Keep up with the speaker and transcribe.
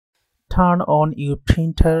turn on your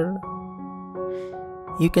printer.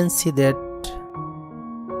 You can see that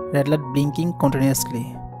red light blinking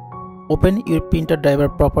continuously. Open your Printer Driver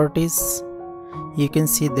Propertise. You can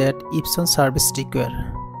see that Epson Service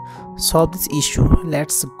required. Solve this issue.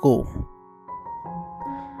 Let's go.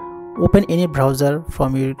 Open any browser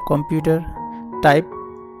from your computer. Type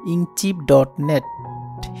InkChip.net.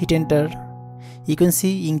 Hit enter. You can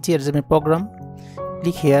see InkChip adjustment program.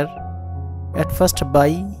 Click here. At first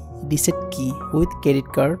buy reset key with credit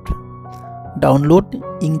card. Download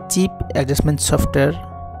InkChip adjustment software.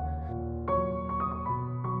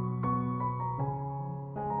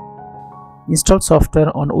 Install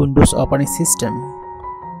software on Windows operating system.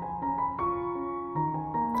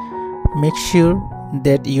 Make sure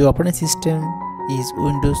that your operating system is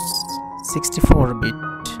Windows 64-bit.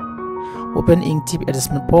 Open InkChip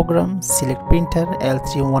adjustment program. Select printer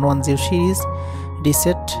L3110 series.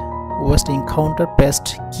 Reset West encounter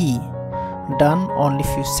paste key. Done only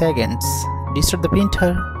few seconds. Restart the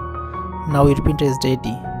printer. Now your printer is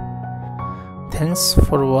ready. Thanks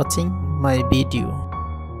for watching my video.